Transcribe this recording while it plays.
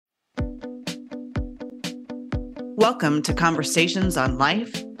Welcome to Conversations on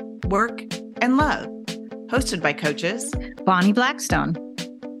Life, Work, and Love, hosted by coaches Bonnie Blackstone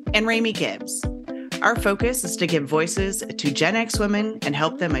and Rami Gibbs. Our focus is to give voices to Gen X women and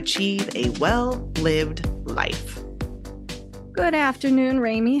help them achieve a well-lived life. Good afternoon,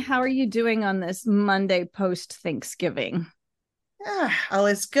 Rami. How are you doing on this Monday post-Thanksgiving? All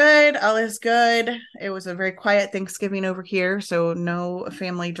is good. All is good. It was a very quiet Thanksgiving over here, so no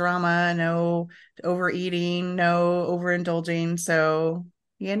family drama, no overeating, no overindulging. So,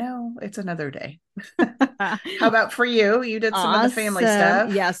 it's another day. How about for you? You did some of the family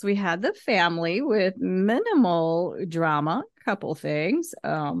stuff. Yes, we had the family with minimal drama, couple things.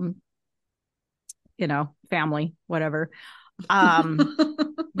 Family, whatever.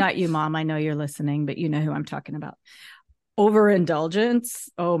 Not you, Mom. I know you're listening, but you know who I'm talking about. Overindulgence.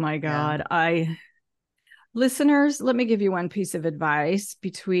 Oh my God. Listeners, let me give you one piece of advice.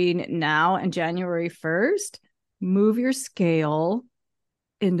 Between now and January 1st, move your scale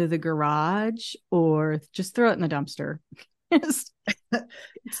into the garage or just throw it in the dumpster. It's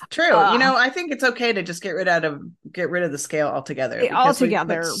true. I think it's okay to just get rid of the scale altogether.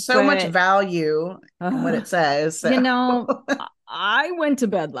 Altogether. So much value in what it says. So. I went to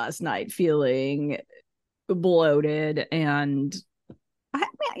bed last night feeling bloated, and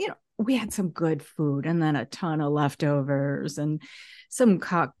we had some good food and then a ton of leftovers and some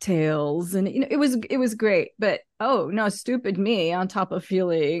cocktails, and it was great. But no, stupid me, on top of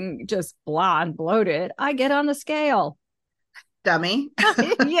feeling just blah and bloated, I get on the scale. Dummy.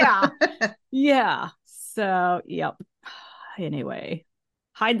 Yeah. So yep. Anyway,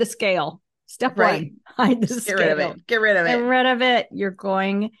 hide the scale. Step one, hide the scale. Get rid of it. You're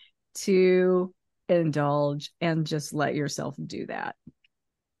going to indulge and just let yourself do that.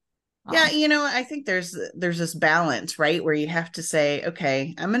 Yeah, I think there's this balance, right, where you have to say,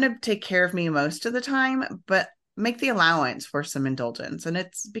 okay, I'm going to take care of me most of the time, but make the allowance for some indulgence. And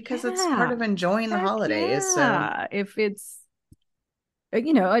it's because it's part of enjoying the holidays. Yeah. So if it's,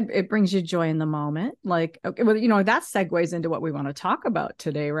 it brings you joy in the moment. Like, okay, well, that segues into what we want to talk about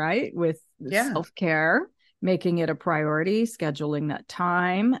today, right? With self-care, making it a priority, scheduling that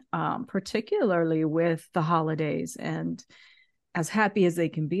time, particularly with the holidays. And as happy as they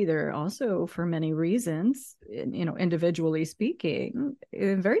can be, they're also, for many reasons, individually speaking,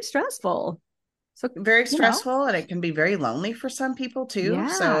 very stressful. So very stressful, and it can be very lonely for some people too. Yeah,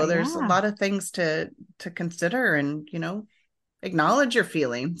 so there's a lot of things to consider, and acknowledge your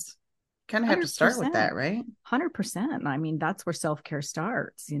feelings. Kind of have to start with that, right? 100%. I mean, that's where self-care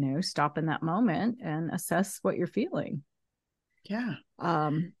starts. Stop in that moment and assess what you're feeling. Yeah.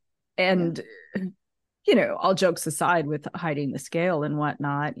 All jokes aside, with hiding the scale and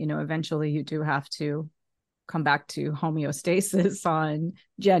whatnot, eventually you do have to come back to homeostasis on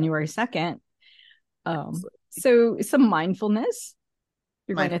January 2nd. So some mindfulness.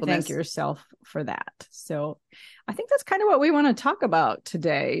 You're going to thank yourself for that. So I think that's kind of what we want to talk about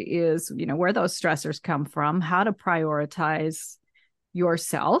today is, where those stressors come from, how to prioritize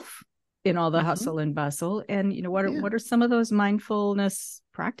yourself in all the hustle and bustle. And, what are some of those mindfulness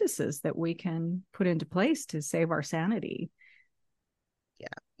practices that we can put into place to save our sanity? Yeah.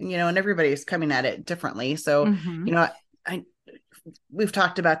 And everybody's coming at it differently. So, we've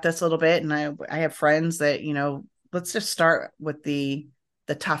talked about this a little bit, and I have friends that, let's just start with the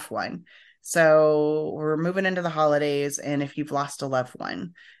tough one. So we're moving into the holidays, and if you've lost a loved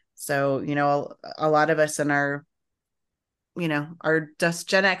one, so, a lot of us in our just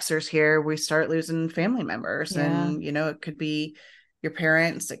Gen Xers here, we start losing family members. And, it could be your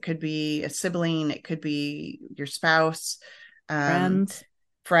parents, it could be a sibling, it could be your spouse, friends.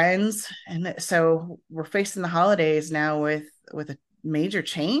 And so we're facing the holidays now with a major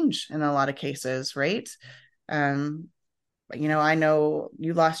change in a lot of cases, right? I know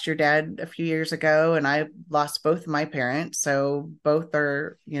you lost your dad a few years ago, and I lost both of my parents. So both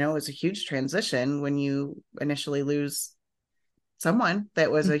are, it's a huge transition when you initially lose someone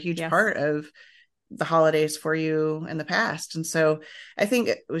that was a huge part of the holidays for you in the past. And so I think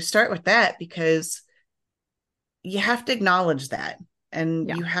we start with that, because you have to acknowledge that, and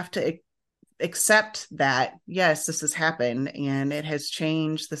you have to accept that, yes, this has happened, and it has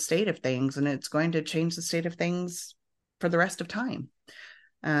changed the state of things, and it's going to change the state of things for the rest of time.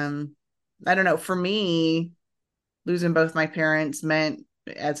 I don't know. For me, losing both my parents meant,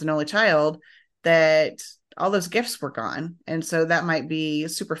 as an only child, that all those gifts were gone. And so that might be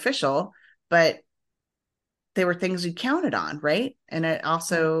superficial, but they were things you counted on, right? And it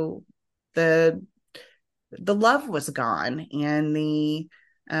also, the love was gone, and the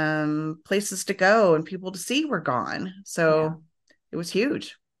places to go and people to see were gone. So it was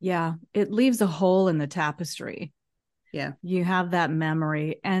huge. Yeah, it leaves a hole in the tapestry. Yeah. You have that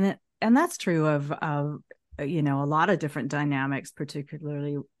memory, and that's true of a lot of different dynamics,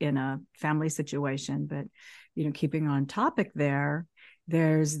 particularly in a family situation. But keeping on topic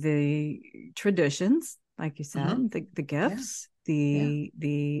there's the traditions, like you said, Mm-hmm. the Yeah. gifts, Yeah.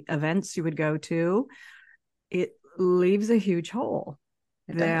 the events you would go to. It leaves a huge hole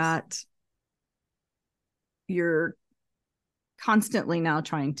It does. that you're constantly now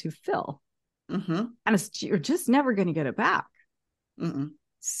trying to fill, Mm-hmm. and you're just never going to get it back. Mm-mm.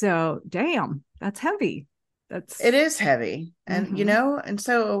 So, damn, that's heavy. It That's is heavy. And, mm-hmm. and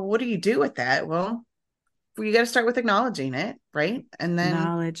so what do you do with that? Well, you got to start with acknowledging it, right?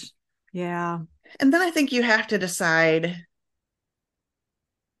 Knowledge. Yeah. And then I think you have to decide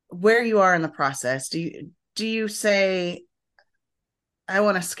where you are in the process. Do you say, I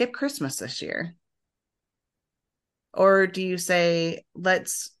want to skip Christmas this year? Or do you say,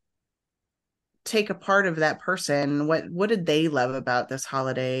 let's take a part of that person? What did they love about this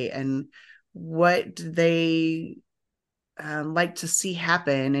holiday, and what do they like to see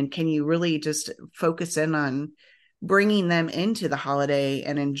happen? And can you really just focus in on bringing them into the holiday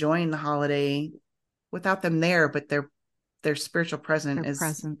and enjoying the holiday without them there, but their spiritual Their presence.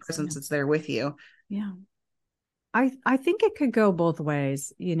 Yeah. presence is there with you? Yeah. I think it could go both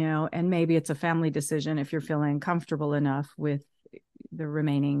ways, and maybe it's a family decision if you're feeling comfortable enough with the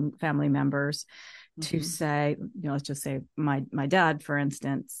remaining family members to Mm-hmm. say, let's just say my dad, for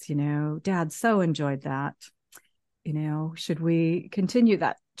instance, dad so enjoyed that. Should we continue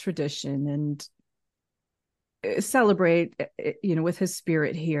that tradition and celebrate, with his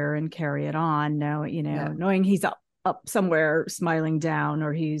spirit here and carry it on now, Yeah. knowing he's up somewhere smiling down,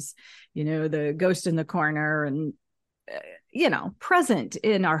 or he's, the ghost in the corner, and present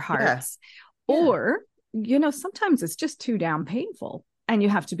in our Yeah. hearts. Yeah. Or, sometimes it's just too damn painful and you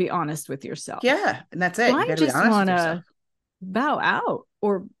have to be honest with yourself. Yeah. And that's So it. You I got to be just honest want with yourself. to bow out,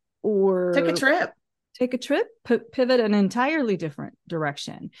 or Take a or trip. take a trip, pivot an entirely different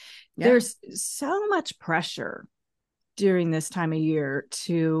direction. Yeah. There's so much pressure during this time of year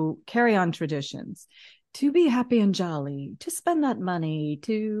to carry on traditions, to be happy and jolly, to spend that money,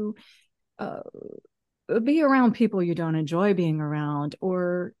 to uh, be around people you don't enjoy being around,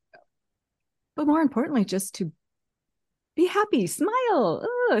 but more importantly, just to be happy, smile.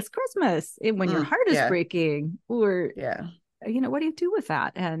 Oh, it's Christmas. And when your heart is Yeah. breaking, or, Yeah. what do you do with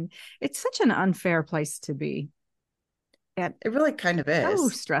that? And it's such an unfair place to be. And It really kind of so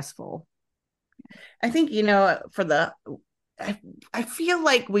is. stressful. I think, I, I feel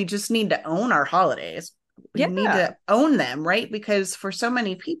like we just need to own our holidays. We need Yeah. to own them, right? Because for so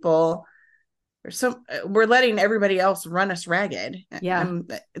many people, we're letting everybody else run us ragged. Yeah.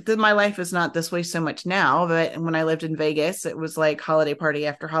 My life is not this way so much now, but when I lived in Vegas, it was like holiday party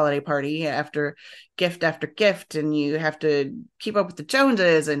after after gift, and you have to keep up with the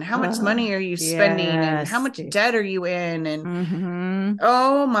Joneses, and how much money are you spending, and how Yes. much debt are you in, and Mm-hmm.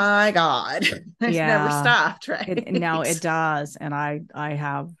 oh my God, it's never Yeah. stopped, right? No, it does. And I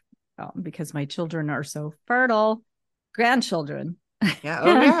have, because my children are so fertile, grandchildren. Yeah.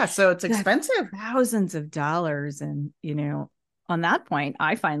 Oh yeah. So it's That's expensive. thousands of dollars. And, on that point,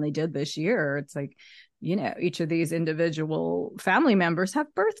 I finally did this year. It's like, each of these individual family members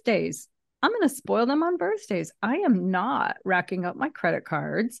have birthdays. I'm going to spoil them on birthdays. I am not racking up my credit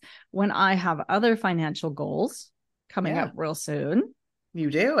cards when I have other financial goals coming Yeah, up real soon. you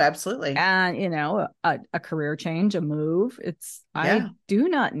do. Absolutely. And, a career change, a move. I Yeah. do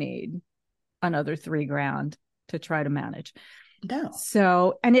not need another $3,000 to try to manage. No.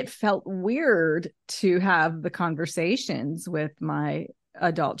 So, and it felt weird to have the conversations with my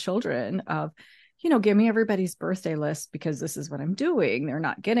adult children of, give me everybody's birthday list because this is what I'm doing. They're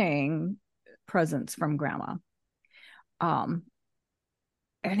not getting presents from grandma. And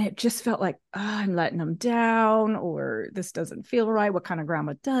it just felt like, I'm letting them down, or this doesn't feel right. What kind of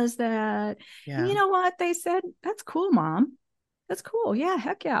grandma does that? And Yeah. you know what? They said, that's cool, Mom. That's cool. Yeah,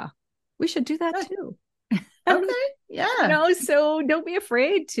 heck yeah. We should do that Good. too. Okay. Yeah. So don't be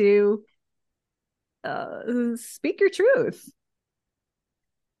afraid to speak your truth,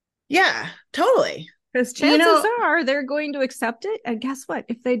 Yeah, totally. because You chances know, are they're going to accept it. And guess what?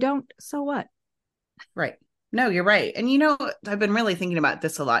 If they don't, so what? right. No, you're right. And I've been really thinking about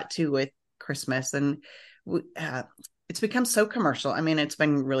this a lot too with Christmas, and it's become so commercial. I mean, it's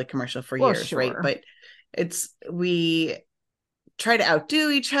been really commercial for Well, years, right? sure. But we try to outdo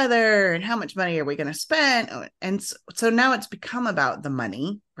each other, and how much money are we going to spend? And so now it's become about the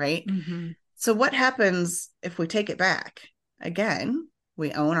money, right? Mm-hmm. So what happens if we take it back? Again,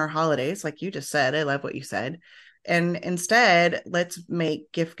 we own our holidays, like you just said. I love what you said. And instead, let's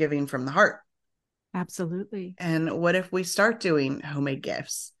make gift giving from the heart. Absolutely. And what if we start doing homemade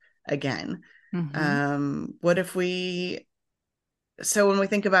gifts again? Mm-hmm. What if we, so when we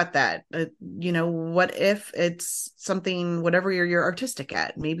think about that, what if it's something, whatever you're artistic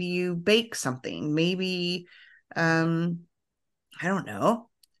at, maybe you bake something, maybe, um, I don't know,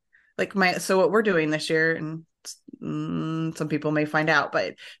 like so what we're doing this year, and some people may find out,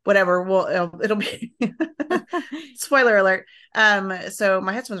 but whatever, well, it'll be spoiler alert. So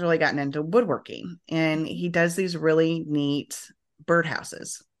my husband's really gotten into woodworking, and he does these really neat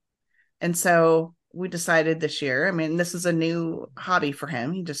birdhouses. And so we decided this year, I mean, this is a new hobby for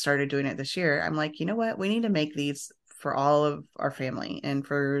him. He just started doing it this year. I'm like, you know what? We need to make these for all of our family and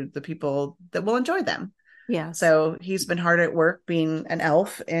for the people that will enjoy them. Yes. So he's been hard at work being an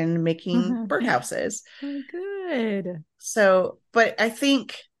elf and making birdhouses. Oh, good. So, but I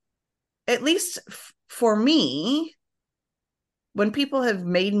think, at least for me, when people have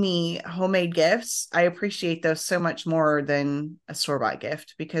made me homemade gifts, I appreciate those so much more than a store bought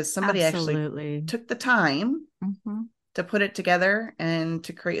gift, because somebody actually Absolutely. took the time Mm-hmm. to put it together and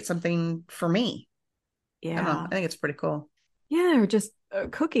to create something for me. I don't know. Yeah. I think it's pretty cool. Yeah, or just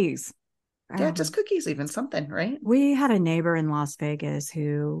cookies. Yeah, Um, just cookies, even something, right? we had a neighbor in Las Vegas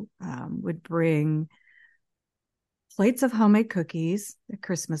who would bring plates of homemade cookies at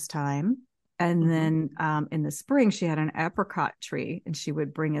Christmas time. And Mm-hmm. then in the spring, she had an apricot tree and she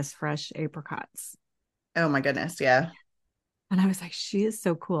would bring us fresh apricots. Oh my goodness. Yeah. And I was like, she is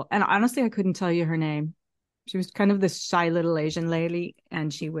so cool. And honestly, I couldn't tell you her name. She was kind of this shy little Asian lady.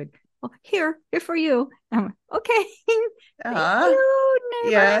 And she would, well, here for you. And I'm like, okay, thank Uh, you,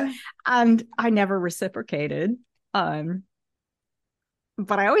 neighbor. yeah. And I never reciprocated. Um,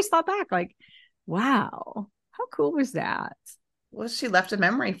 but I always thought back, like, wow, how cool was that? Well, she left a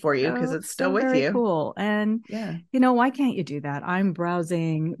memory for you because So, it's still so with very you. cool. And, Yeah. why can't you do that? I'm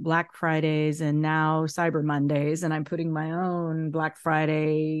browsing Black Fridays and now Cyber Mondays, and I'm putting my own Black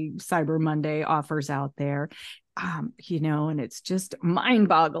Friday, Cyber Monday offers out there. And it's just mind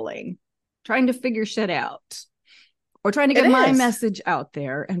boggling trying to figure shit out or trying to It get my is. message out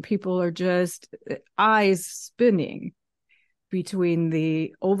there. And people are just eyes spinning between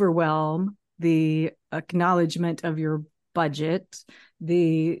the overwhelm, the acknowledgement of your budget,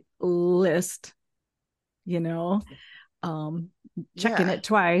 the list, you know, um, checking Yeah. it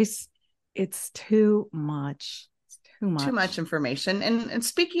twice. It's too much. It's too Too much. much information. And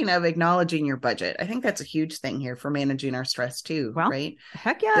speaking of acknowledging your budget, I think that's a huge thing here for managing our stress too, Well, right?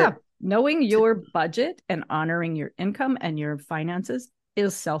 heck yeah. That Knowing to, your budget and honoring your income and your finances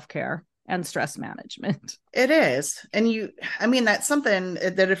is self care and stress management. it is. And I mean, that's something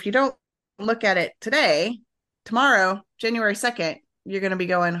that if you don't look at it today, tomorrow, January 2nd, you're going to be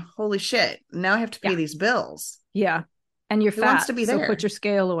going, holy shit, now I have to pay Yeah. these bills. Yeah. And you're Who wants fat. to be So put there? your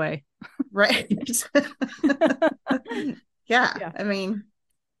scale away. Right. Yeah. Yeah. I mean, yeah.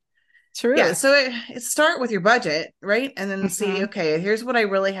 True. So it start with your budget, right? And then see, Mm-hmm. okay, here's what I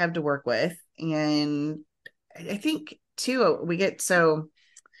really have to work with. And I think too, we get so,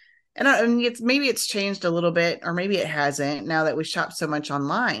 and I mean, it's changed a little bit, or maybe it hasn't now that we shop so much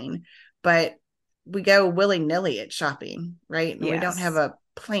online, but we go willy nilly at shopping, right? And we don't have Yes.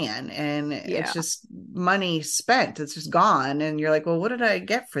 a plan, and Yeah. it's just money spent. It's just gone. And you're like, well, what did I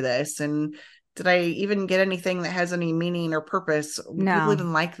get for this? And did I even get anything that has any meaning or purpose? Do people No,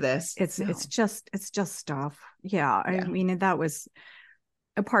 even like this? it's No. just stuff. Yeah. I Yeah. mean, that was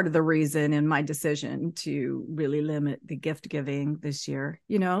a part of the reason in my decision to really limit the gift giving this year,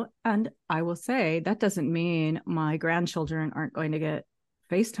 and I will say that doesn't mean my grandchildren aren't going to get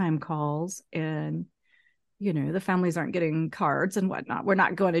FaceTime calls and, the families aren't getting cards and whatnot. We're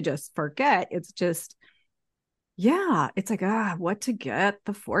not going to just forget. It's just, yeah, it's like, what to get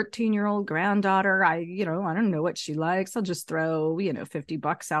the 14-year-old granddaughter. I don't know what she likes. I'll just throw,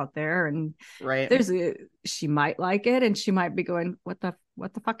 $50 out there and Right. she might like it and she might be going, what the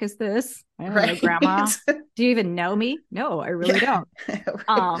fuck is this? I don't know, Right. grandma. Do you even know me? No, I really Yeah. don't. Right.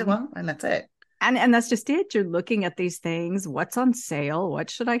 Um, Well, and that's it. and that's just it. You're looking at these things. What's on sale?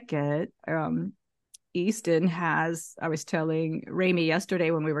 What should I get? Easton has, I was telling Rami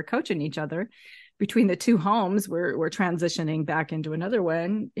yesterday when we were coaching each other, between the two homes, we're transitioning back into another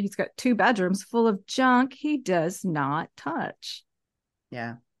one. He's got 2 bedrooms full of junk he does not touch.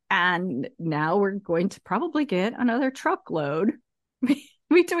 Yeah. And now we're going to probably get another truckload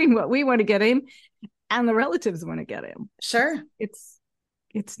between what we want to get him and the relatives want to get him. Sure.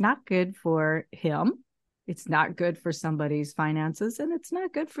 It's not good for him. It's not good for somebody's finances, and it's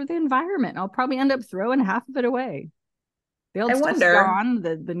not good for the environment. I'll probably end up throwing half of it away. The I old stuff's wonder, gone.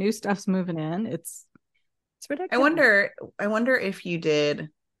 The new stuff's moving in. It's I ridiculous. wonder, I wonder if you did,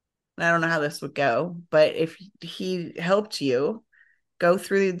 and I don't know how this would go, but if he helped you go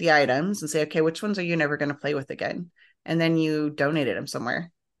through the items and say, okay, which ones are you never going to play with again? And then you donated them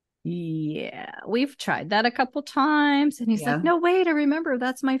somewhere. Yeah, we've tried that a couple times. And he's like, Yeah. no, wait, I remember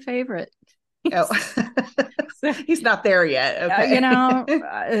that's my favorite. Oh, So, he's not there yet. you Okay.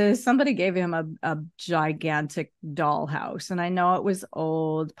 know, somebody gave him a gigantic dollhouse, and I know it was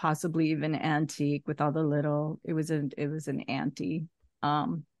old, possibly even antique, with all the little. It was an auntie,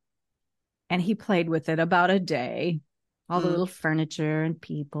 and he played with it about a day, all the little furniture and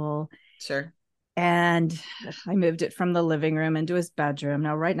people. Sure. And I moved it from the living room into his bedroom.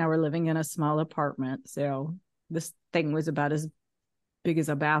 Now, right now, we're living in a small apartment, so this thing was about as big as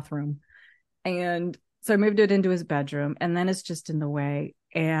a bathroom, and so I moved it into his bedroom, and then it's just in the way.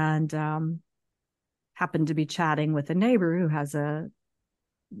 And happened to be chatting with a neighbor who has a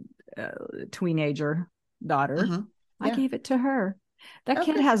teenager daughter. I Yeah. gave it to her. That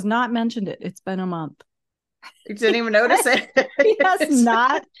kid Okay. has not mentioned it. It's been a month. You didn't even notice He has it.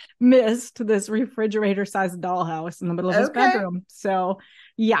 not missed this refrigerator-sized dollhouse in the middle of his Okay. bedroom. So,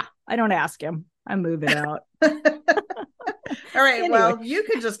 yeah, I don't ask him. I move it out. All right. Anyway, Well, you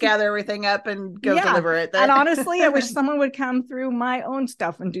could just gather everything up and go yeah. deliver it And then. honestly, I wish someone would come through my own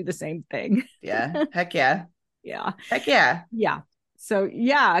stuff and do the same thing. Yeah. Heck yeah. Yeah. Heck yeah. Yeah. So,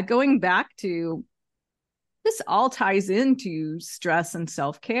 yeah, going back to this all ties into stress and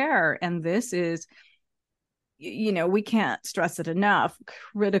self-care. And this is, we can't stress it enough.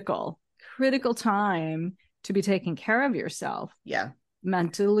 Critical time to be taking care of yourself. Yeah.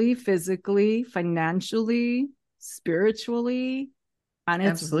 Mentally, physically, financially, spiritually. And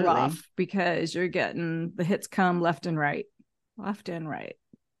it's Absolutely. rough because you're getting the hits come left and right. Left and right.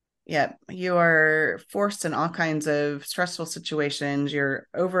 Yeah. You are forced in all kinds of stressful situations. You're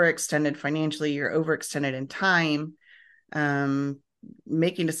overextended financially. You're overextended in time. Um,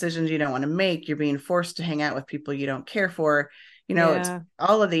 Making decisions you don't want to make. You're being forced to hang out with people you don't care for. It's Yeah.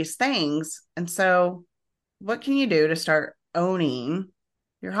 all of these things. And so, what can you do to start owning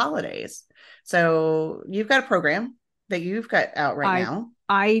your holidays? So, you've got a program that you've got out right I now.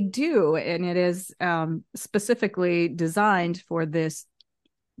 I do, and it is specifically designed for this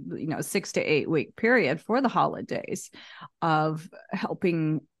 6 to 8 week period for the holidays, of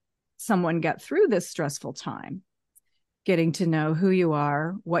helping someone get through this stressful time, getting to know who you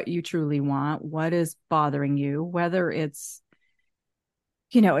are, what you truly want, what is bothering you, whether it's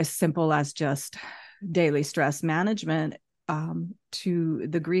as simple as just daily stress management, to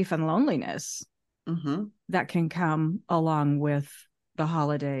the grief and loneliness Mm-hmm. that can come along with the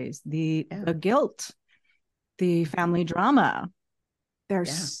holidays, the Yeah. the guilt, the family drama. There's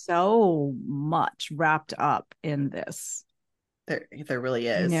Yeah. so much wrapped up in this. There really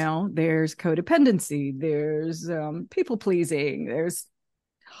is. There's codependency, there's people pleasing, there's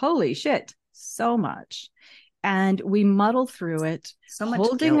holy shit, so much. And we muddle through it, So much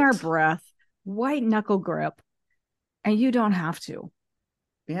holding our guilt. breath, white knuckle grip. And you don't have to.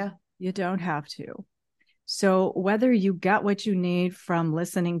 Yeah. You don't have to. So whether you got what you need from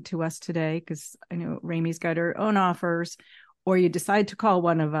listening to us today, because I know Ramey's got her own offers, or you decide to call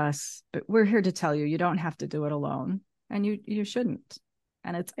one of us, but we're here to tell you, you don't have to do it alone, and you shouldn't.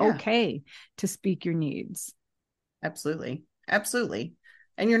 And it's Yeah. okay to speak your needs. Absolutely. Absolutely.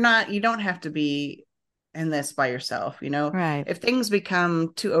 And you don't have to be in this by yourself. Right. If things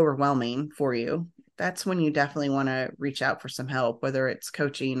become too overwhelming for you, that's when you definitely want to reach out for some help, whether it's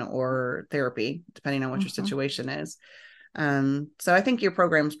coaching or therapy, depending on what your situation is. So I think your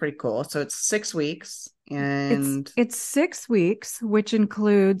program is pretty cool. So it's 6 weeks, and it's 6 weeks, which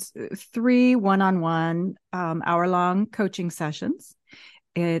includes 3 one-on-one hour-long coaching sessions.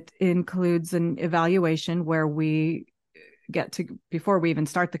 It includes an evaluation where we get to, before we even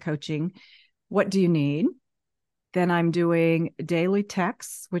start the coaching, what do you need? Then I'm doing daily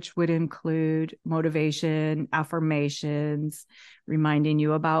texts, which would include motivation, affirmations, reminding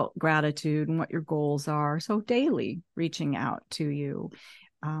you about gratitude and what your goals are. So daily reaching out to you.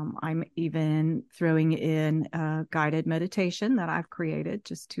 I'm even throwing in a guided meditation that I've created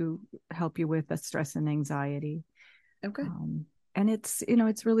just to help you with the stress and anxiety. okay. And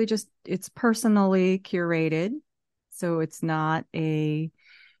it's really just, it's personally curated. So it's not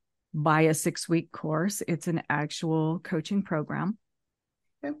by a 6-week course. It's an actual coaching program.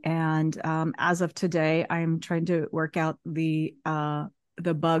 Okay. And as of today, I'm trying to work out the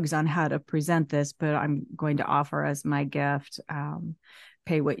bugs on how to present this, but I'm going to offer as my gift,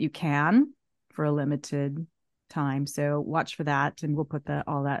 pay what you can for a limited time. So watch for that, and we'll put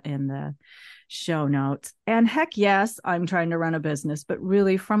all that in the show notes. And heck yes, I'm trying to run a business, but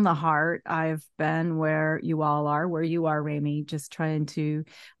really from the heart, I've been where you all are, where you are, Rami, just trying to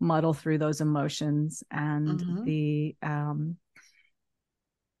muddle through those emotions and the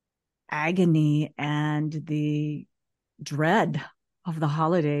agony and the dread of the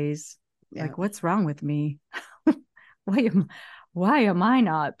holidays. Yeah. Like, what's wrong with me? Why am I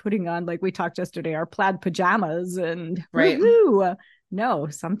not putting on, like we talked yesterday, our plaid pajamas and right? Woo-hoo. No,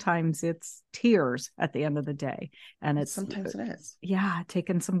 sometimes it's tears at the end of the day, and sometimes it is. Yeah,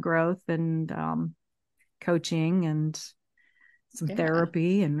 taking some growth and coaching and some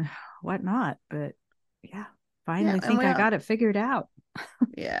therapy and whatnot. But yeah, finally think I got it figured out.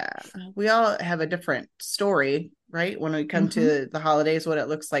 Yeah, we all have a different story, right? When we come to the holidays, what it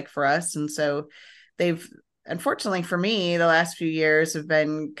looks like for us. And so unfortunately for me, the last few years have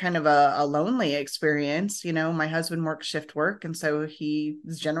been kind of a lonely experience. You know, my husband works shift work, and so he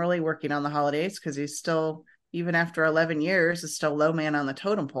is generally working on the holidays because he's still, even after 11 years, is still low man on the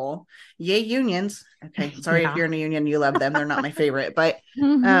totem pole. Yay, unions. Okay, sorry if you're in a union, you love them. They're not my favorite, but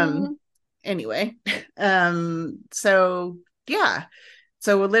anyway. So yeah.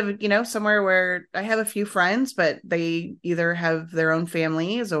 So we live, you know, somewhere where I have a few friends, but they either have their own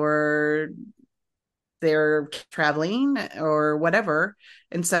families or they're traveling or whatever.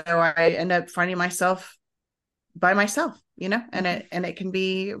 And so I end up finding myself by myself, you know, and it can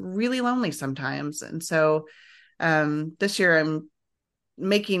be really lonely sometimes. And so this year I'm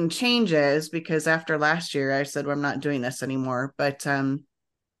making changes because after last year I said, well, I'm not doing this anymore, but I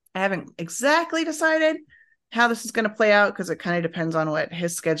haven't exactly decided how this is going to play out because it kind of depends on what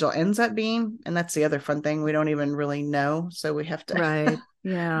his schedule ends up being. And that's the other fun thing. We don't even really know. So we have to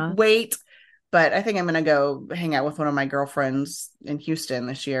wait. But I think I'm going to go hang out with one of my girlfriends in Houston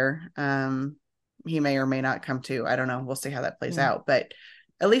this year. He may or may not come too. I don't know. We'll see how that plays out. But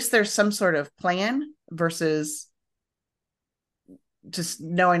at least there's some sort of plan versus just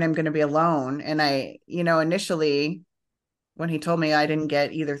knowing I'm going to be alone. And I, you know, initially when he told me I didn't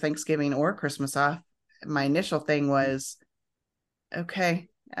get either Thanksgiving or Christmas off, my initial thing was, okay,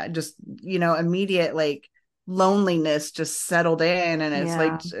 just, you know, immediate like loneliness just settled in. And it's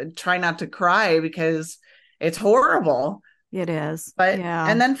like, try not to cry because it's horrible. It is. But,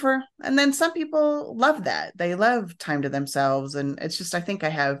 and then some people love that. They love time to themselves. And it's just, I think I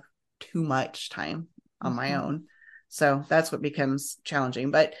have too much time on my own. So that's what becomes challenging.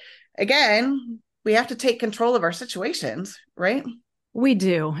 But again, we have to take control of our situations, right? We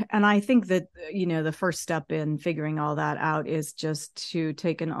do. And I think that, you know, the first step in figuring all that out is just to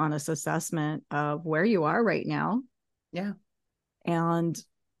take an honest assessment of where you are right now. Yeah. And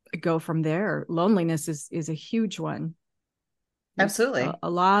go from there. Loneliness is a huge one. Absolutely. A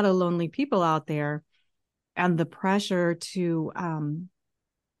lot of lonely people out there, and the pressure to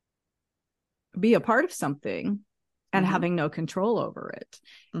be a part of something and having no control over it.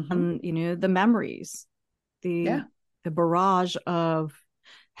 And, you know, the memories, the barrage of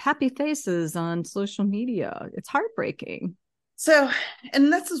happy faces on social media. It's heartbreaking. So,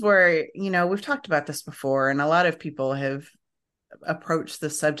 and this is where, you know, we've talked about this before, and a lot of people have approached the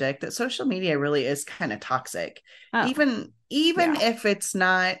subject that social media really is kind of toxic. Even if it's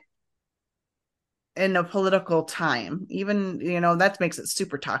not in a political time, even, you know, that makes it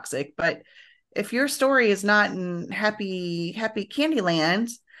super toxic. But if your story is not in happy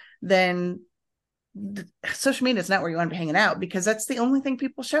Candyland, then social media is not where you want to be hanging out, because that's the only thing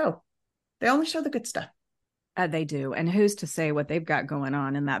people show. They only show the good stuff. They do. And who's to say what they've got going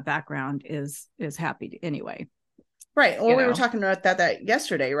on in that background is happy anyway. Right. Well, we were talking about that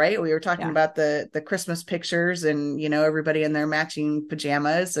yesterday, right? We were talking about the Christmas pictures and, you know, everybody in their matching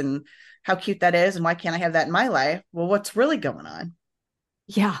pajamas and how cute that is. And why can't I have that in my life? Well, what's really going on?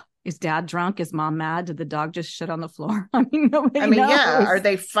 Yeah. Is dad drunk? Is mom mad? Did the dog just shit on the floor? I mean, nobody knows. Yeah. Are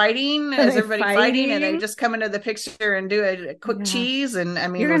they fighting? Is everybody fighting? And they just come into the picture and do a quick cheese? And I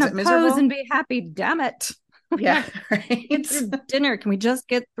mean, you're going to pose and be happy. Damn it. Yeah. Right. It's dinner. Can we just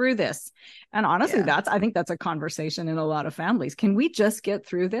get through this? And honestly, I think that's a conversation in a lot of families. Can we just get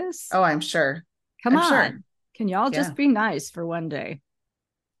through this? Oh, I'm sure. Come on. Sure. Can y'all just be nice for one day?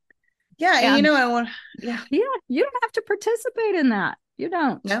 Yeah. And you know, you don't have to participate in that. You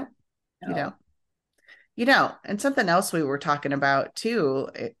don't. No. You don't. You don't. And something else we were talking about too,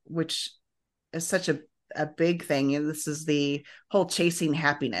 which is such a big thing. And this is the whole chasing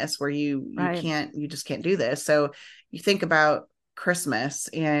happiness, where you just can't do this. So you think about Christmas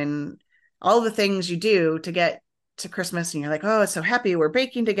and all the things you do to get to Christmas, and you're like, oh, it's so happy. We're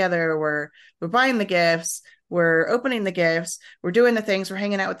baking together. We're buying the gifts. we're opening the gifts, we're doing the things, we're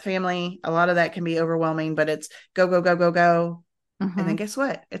hanging out with family. A lot of that can be overwhelming, but it's go, go, go, go, go. And then guess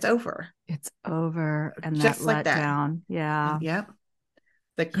what? It's over. It's over. And that Just like that. letdown. Yeah. Yep.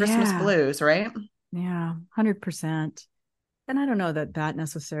 The Christmas Yeah. blues, right? Yeah. 100%. And I don't know that that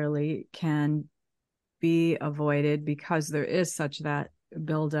necessarily can be avoided because there is such that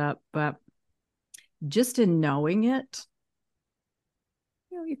buildup, but just in knowing it,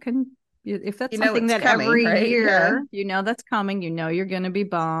 you can, if that's something it's that coming, every right? year, that's coming, you're going to be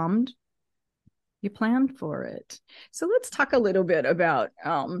bombed, you planned for it. So let's talk a little bit about,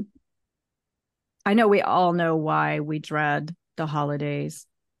 I know we all know why we dread the holidays,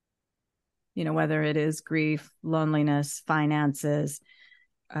 whether it is grief, loneliness, finances,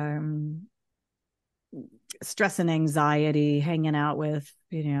 stress and anxiety, hanging out with,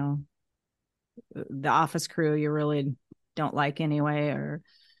 the office crew you really don't like anyway, or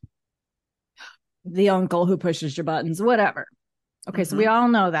the uncle who pushes your buttons, whatever. Okay, so we all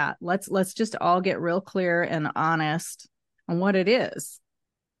know that. Let's just all get real clear and honest on what it is.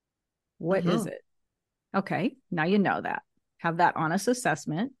 What is it? Okay, now you know that. Have that honest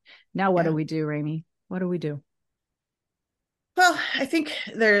assessment. Now what do we do, Rami? What do we do? Well, I think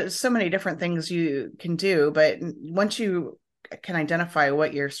there's so many different things you can do, but once you can identify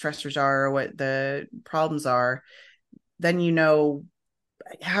what your stressors are or what the problems are, then you know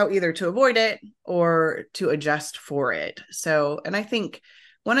how either to avoid it or to adjust for it. So, and I think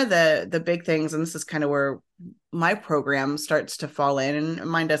one of the big things, and this is kind of where my program starts to fall in, and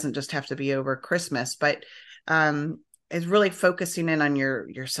mine doesn't just have to be over Christmas, but is really focusing in on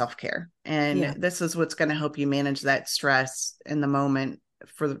your self-care. And this is what's going to help you manage that stress in the moment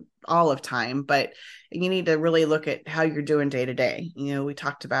for all of time. But you need to really look at how you're doing day to day. We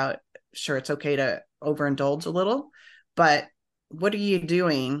talked about, sure, it's okay to overindulge a little, but what are you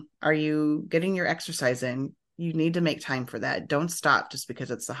doing? Are you getting your exercise in? You need to make time for that. Don't stop just because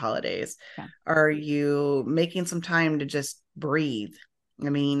it's the holidays. Yeah. Are you making some time to just breathe? I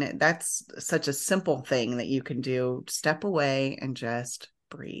mean, that's such a simple thing that you can do. Step away and just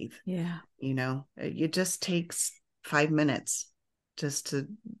breathe. Yeah. It just takes 5 minutes just to,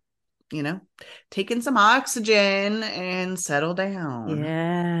 take in some oxygen and settle down.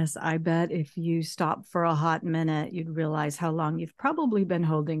 Yes. I bet if you stop for a hot minute, you'd realize how long you've probably been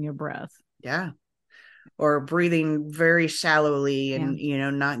holding your breath. Yeah. Or breathing very shallowly and,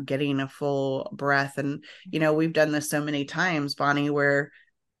 not getting a full breath. And, we've done this so many times, Bonnie, where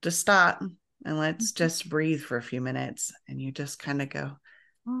just stop and let's just breathe for a few minutes. And you just kind of go,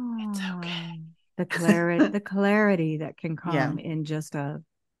 it's okay. The clarity that can come in just a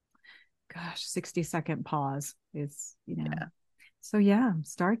 60-second pause is, So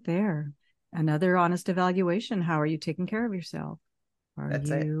start there. Another honest evaluation. How are you taking care of yourself? Are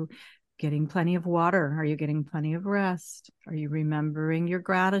you getting plenty of water? Are you getting plenty of rest? Are you remembering your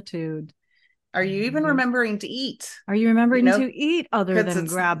gratitude? Are you even remembering to eat? Are you remembering to eat other than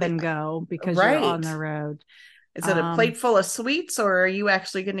grab and go because you're on the road? Is it a plate full of sweets, or are you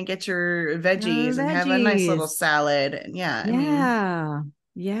actually going to get your veggies and have a nice little salad? Yeah.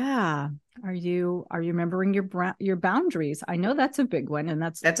 Yeah. Are you remembering your boundaries? I know that's a big one, and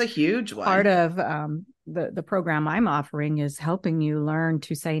that's a huge one. Part of the program I'm offering is helping you learn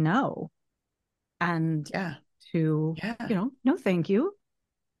to say no, and no, thank you.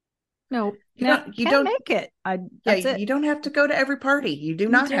 No, you don't make it. You don't have to go to every party. You do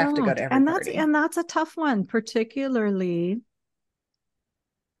not have to go to every party. And that's a tough one, particularly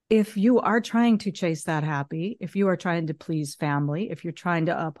if you are trying to chase that happy, if you are trying to please family, if you're trying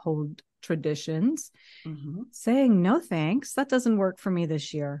to uphold traditions, saying no thanks, that doesn't work for me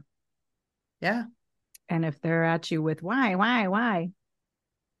this year. Yeah. And if they're at you with why,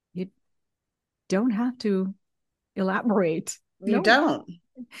 you don't have to elaborate. You don't.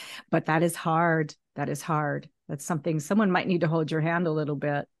 But that is hard. That's something someone might need to hold your hand a little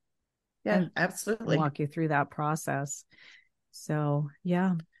bit. Yeah, absolutely. Walk you through that process. So,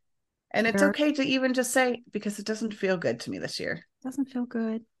 yeah. And it's okay to even just say, because it doesn't feel good to me this year. It doesn't feel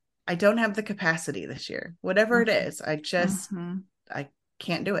good. I don't have the capacity this year. Whatever it is, I just, I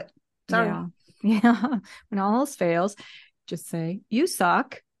can't do it. Sorry. Yeah. When all else fails, just say, you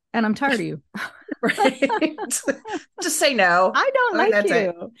suck. And I'm tired of you. Right. Just say no. I don't like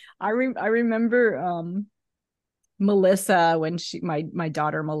you. I remember Melissa, when my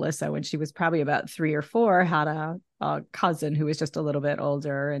daughter Melissa, when she was probably about 3 or 4, had a cousin who was just a little bit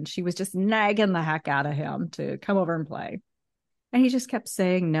older, and she was just nagging the heck out of him to come over and play. And he just kept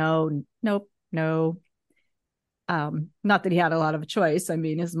saying no, nope, no. Not that he had a lot of choice. I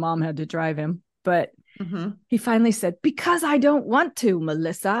mean, his mom had to drive him, but he finally said, because I don't want to,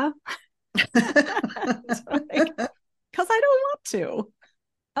 Melissa. It's like, because I don't want to.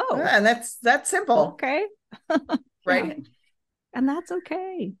 Oh, And that's simple, okay. Yeah. right? And that's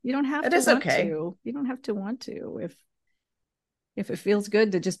okay. You don't have It to is want okay. to. You don't have to want to. If it feels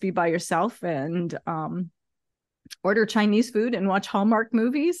good to just be by yourself and order Chinese food and watch Hallmark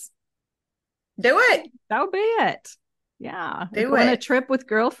movies, Do it. that would be it. Yeah. Or Do go on a it. trip with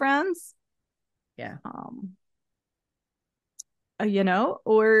girlfriends. Yeah. Um,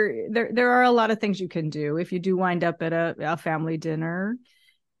 or there are a lot of things you can do. If you do wind up at a family dinner,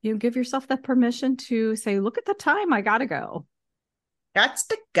 you give yourself that permission to say, look at the time, I gotta go. Gots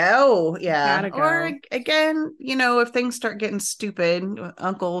to go. Yeah. Gotta Or go. again, if things start getting stupid,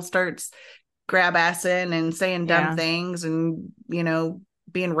 uncle starts grab assing and saying dumb Yeah. things and,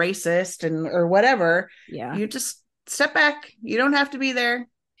 being racist and or whatever, Yeah. you just step back. You don't have to be there.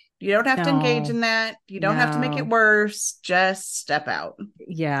 You don't have to engage No, in that. You don't have to make it no. worse. Just step out.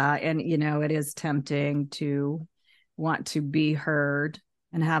 Yeah. And, it is tempting to want to be heard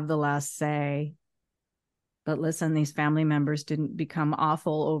and have the last say. But listen, these family members didn't become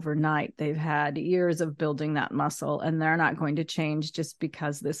awful overnight. They've had years of building that muscle, and they're not going to change just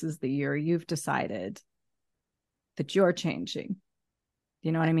because this is the year you've decided that you're changing.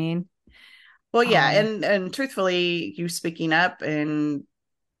 You know what I mean? Well, yeah, Um, and truthfully, you speaking up and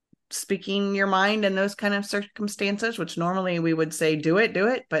speaking your mind in those kind of circumstances, which normally we would say do it,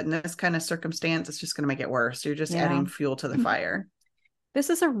 but in this kind of circumstance, it's just going to make it worse. You're just yeah. adding fuel to the fire. This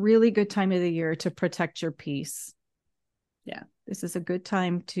is a really good time of the year to protect your peace. Yeah. This is a good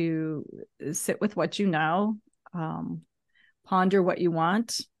time to sit with what you know, ponder what you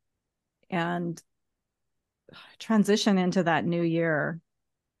want, and transition into that new year.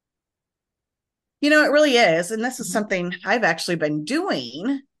 It really is. And this is something I've actually been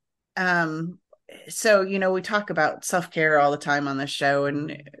doing. So, we talk about self-care all the time on this show.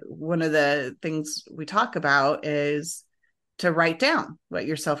 And one of the things we talk about is to write down what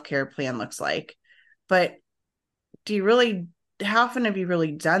your self-care plan looks like. But how often have you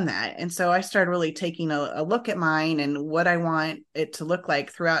really done that? And so I started really taking a look at mine and what I want it to look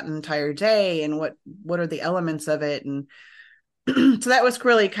like throughout an entire day and what are the elements of it. And so that was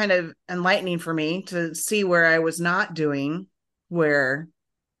really kind of enlightening for me to see where I was not doing where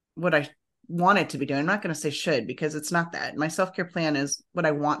what I wanted to be doing. I'm not going to say should because it's not that. My self-care plan is what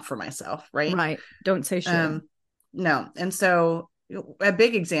I want for myself, right? Right. Don't say should. No. And so a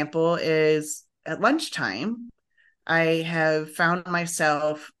big example is at lunchtime, I have found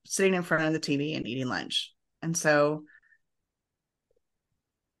myself sitting in front of the TV and eating lunch. And so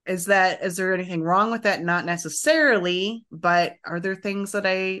is there anything wrong with that? Not necessarily, but are there things that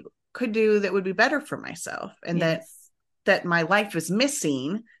I could do that would be better for myself and Yes. that my life is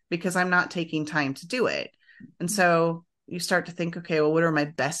missing because I'm not taking time to do it? And so you start to think, okay, well, what are my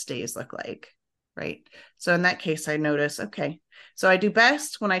best days look like? Right. So in that case, I notice, okay, so I do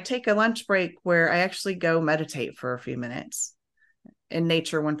best when I take a lunch break where I actually go meditate for a few minutes in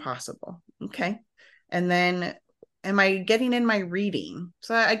nature when possible. Okay. And then am I getting in my reading?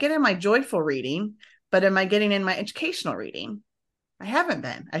 So I get in my joyful reading, but am I getting in my educational reading? I haven't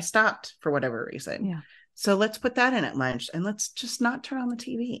been. I stopped for whatever reason. Yeah. So let's put that in at lunch and let's just not turn on the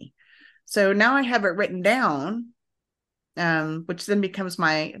TV. So now I have it written down, which then becomes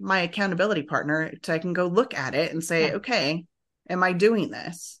my accountability partner. So I can go look at it and say, Yeah. okay, am I doing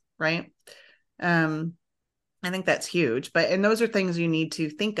this? Right. I think that's huge. And those are things you need to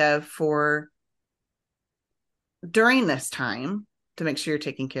think of for during this time to make sure you're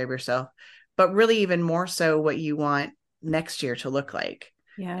taking care of yourself, but really even more so what you want next year to look like.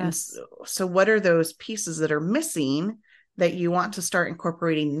 Yes. And so what are those pieces that are missing that you want to start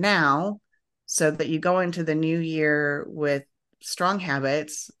incorporating now so that you go into the new year with strong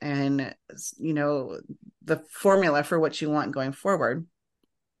habits and, the formula for what you want going forward?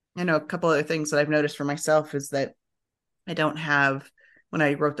 I know a couple other things that I've noticed for myself is that I don't have, when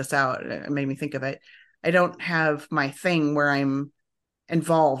I wrote this out, it made me think of it. I don't have my thing where I'm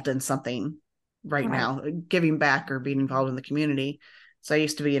involved in something right now, giving back or being involved in the community. So I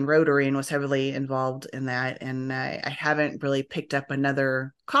used to be in Rotary and was heavily involved in that. And I haven't really picked up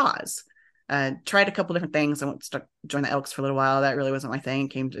another cause. Tried a couple different things. I went to join the Elks for a little while. That really wasn't my thing.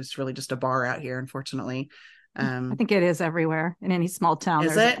 It's really just a bar out here, unfortunately. I think it is everywhere in any small town.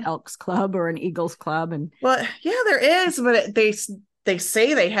 Is There's it? an Elks Club or an Eagles Club, and Well, yeah, there is, but they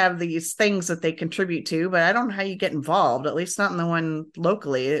say they have these things that they contribute to, but I don't know how you get involved. At least not in the one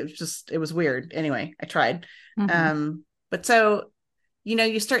locally. It was weird. Anyway, I tried. But so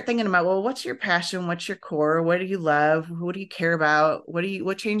you start thinking about, well, what's your passion? What's your core? What do you love? What do you care about?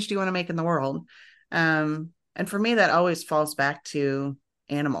 What change do you want to make in the world? And for me, that always falls back to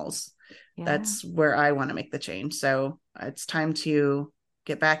animals. Yeah. that's where I want to make the change. So it's time to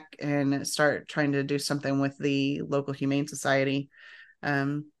get back and start trying to do something with the local humane society.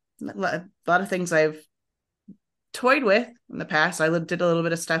 A lot of things I've toyed with in the past. I did a little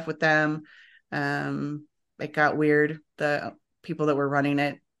bit of stuff with them. It got weird. The people that were running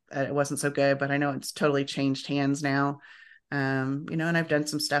it, it wasn't so good, but I know it's totally changed hands now. And I've done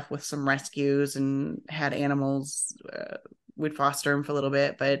some stuff with some rescues and had animals. We'd foster them for a little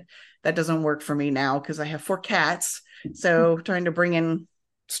bit, but that doesn't work for me now because I have 4 cats. So trying to bring in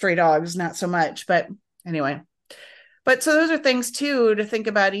stray dogs, not so much. But anyway, but so those are things too to think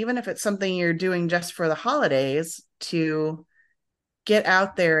about, even if it's something you're doing just for the holidays, to get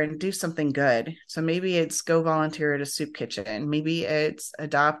out there and do something good. So maybe it's go volunteer at a soup kitchen. Maybe it's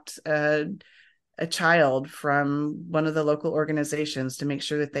adopt a child from one of the local organizations to make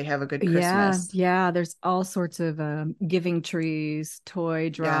sure that they have a good Yeah, Christmas. yeah. There's all sorts of giving trees, toy Yeah.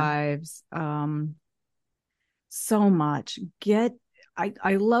 drives, so much.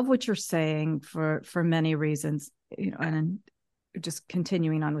 I love what you're saying for many reasons, and just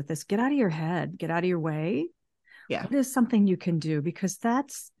continuing on with this. Get out of your head, get out of your way. Yeah. What is something you can do? Because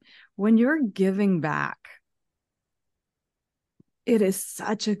that's when you're giving back, it is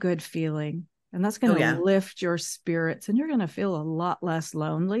such a good feeling. And that's going Oh, to yeah. lift your spirits, and you're going to feel a lot less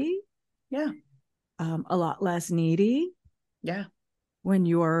lonely, Yeah. a lot less needy Yeah. when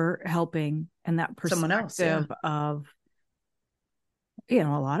you're helping. And that Someone else. Yeah. perspective of, a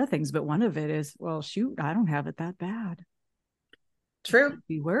lot of things, but one of it is, well, shoot, I don't have it that bad. True. Could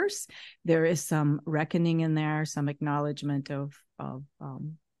be worse. There is some reckoning in there, some acknowledgement of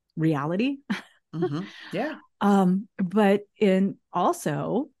reality. Mm-hmm. Yeah. But in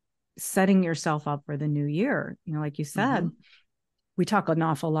also setting yourself up for the new year, like you said, Mm-hmm. we talk an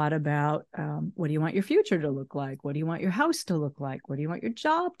awful lot about what do you want your future to look like? What do you want your house to look like? What do you want your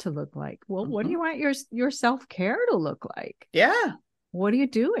job to look like? Well, what do Mm-hmm. you want your self-care to look like? Yeah. What are you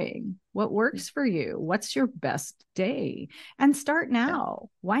doing? What works for you? What's your best day? And start Yeah. now.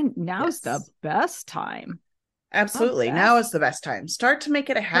 Why now's the Yes. best time? The Absolutely. Now best. is the best time. Start to make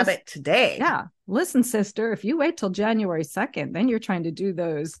it a Because, habit today. yeah, listen, sister, if you wait till January 2nd, then you're trying to do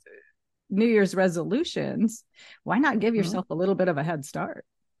those New Year's resolutions. Why not give Mm-hmm. yourself a little bit of a head start?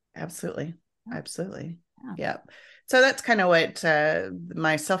 Absolutely. Yeah. Absolutely. Yeah. Yeah. So that's kind of what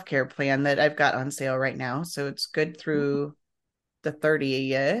my self-care plan that I've got on sale right now. So it's good through the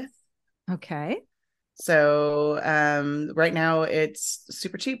 30th. Okay. So right now it's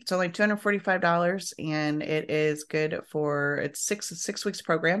super cheap. It's only $245, and it is good for it's six weeks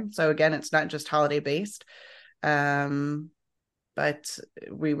program. So again, it's not just holiday based. But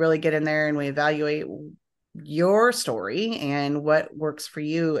we really get in there and we evaluate your story and what works for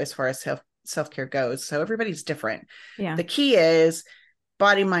you as far as self-care goes. So everybody's different. Yeah. The key is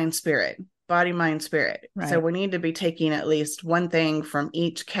body, mind, spirit. Body, mind, spirit. So Right. we need to be taking at least one thing from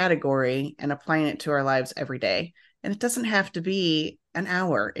each category and applying it to our lives every day. And it doesn't have to be an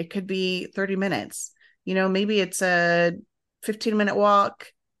hour. It could be 30 minutes. Maybe it's a 15-minute walk,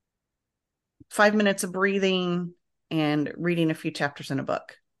 5 minutes of breathing, and reading a few chapters in a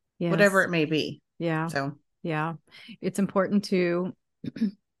book, whatever Yes. it may be. Yeah. So, Yeah. It's important to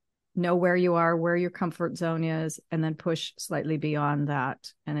know where you are, where your comfort zone is, and then push slightly beyond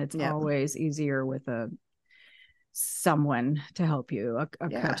that. And it's yeah. always easier with someone to help you, a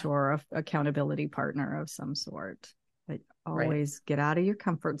Yeah. coach or a accountability partner of some sort. But Right. always get out of your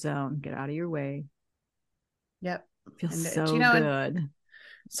comfort zone, get out of your way. Yep. Feels And so good.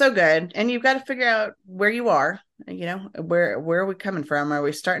 so good. And you've got to figure out where you are. Where are we coming from? Are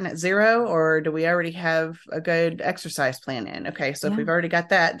we starting at zero, or do we already have a good exercise plan in? Okay, so if we've already got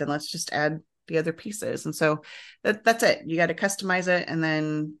that, then let's just add the other pieces. And so that's it. You got to customize it, and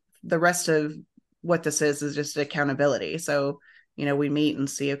then the rest of what this is just accountability. So we meet and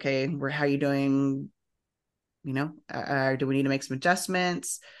see, okay, how you doing? Do we need to make some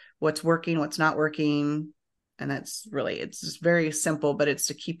adjustments? What's working? What's not working? And it's just very simple, but it's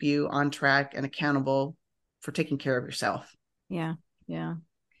to keep you on track and accountable for taking care of yourself. Yeah. Yeah.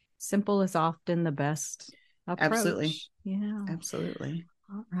 Simple is often the best approach. Absolutely. Yeah. Absolutely.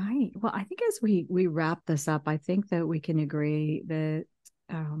 All right. Well, I think as we wrap this up, I think that we can agree that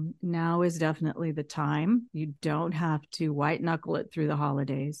now is definitely the time. You don't have to white knuckle it through the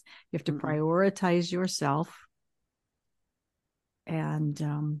holidays. You have to prioritize yourself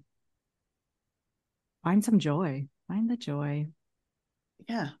and find some joy. Find the joy.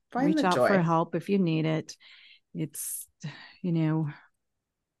 Yeah. Reach out for help if you need it. It's,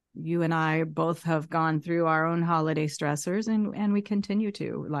 you and I both have gone through our own holiday stressors, and we continue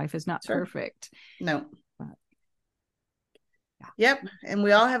to. Life is not perfect. No. Yep. And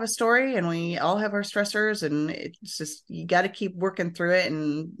we all have a story and we all have our stressors, and it's just, you got to keep working through it.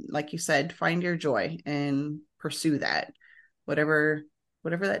 And like you said, find your joy and pursue that, whatever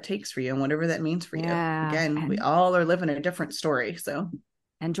that takes for you and whatever that means for you. Again, we all are living a different story. So,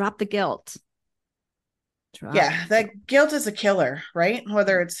 and drop the guilt. That guilt is a killer, right?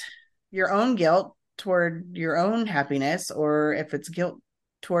 Whether it's your own guilt toward your own happiness, or if it's guilt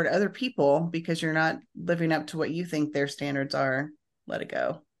toward other people because you're not living up to what you think their standards are, let it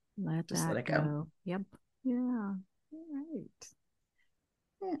go. Let it go. Yep. Yeah. All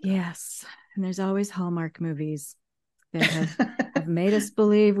right. Yes. And there's always Hallmark movies that have made us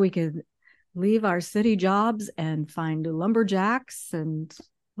believe we could leave our city jobs and find lumberjacks and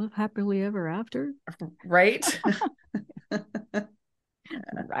live happily ever after. Right.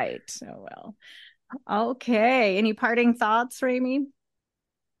 Right. Oh, well. Okay. Any parting thoughts, Rami?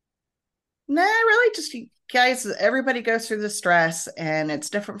 No, really, just, guys, everybody goes through the stress and it's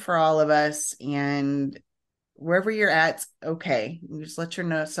different for all of us. And wherever you're at, okay. You just let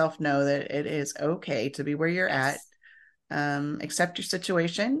yourself know that it is okay to be where you're at. Accept your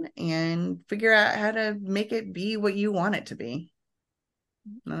situation and figure out how to make it be what you want it to be.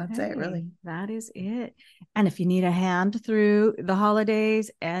 And that's it, really. That is it. And if you need a hand through the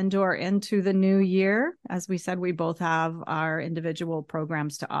holidays and or into the new year, as we said, we both have our individual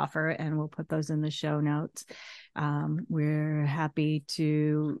programs to offer, and we'll put those in the show notes. We're happy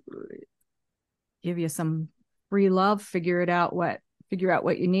to give you some free love, figure out what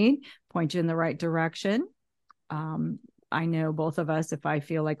you need, point you in the right direction. I know both of us, if I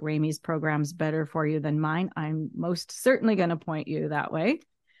feel like Rami's program's better for you than mine, I'm most certainly going to point you that way.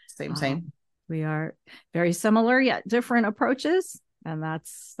 Same. We are very similar yet different approaches, and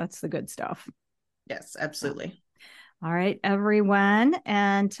that's the good stuff. Yes, absolutely. All right, everyone.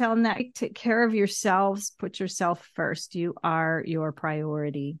 And until next, take care of yourselves. Put yourself first. You are your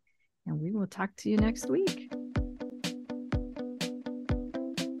priority. And we will talk to you next week.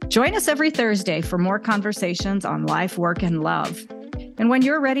 Join us every Thursday for more conversations on life, work, and love. And when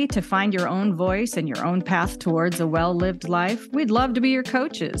you're ready to find your own voice and your own path towards a well-lived life, we'd love to be your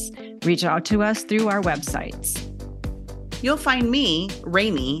coaches. Reach out to us through our websites. You'll find me,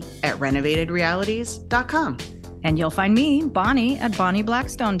 Rami, at renovatedrealities.com. And you'll find me, Bonnie, at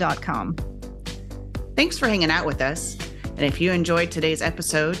bonnieblackstone.com. Thanks for hanging out with us. And if you enjoyed today's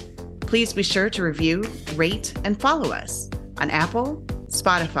episode, please be sure to review, rate, and follow us on Apple,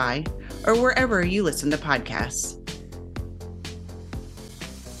 Spotify, or wherever you listen to podcasts.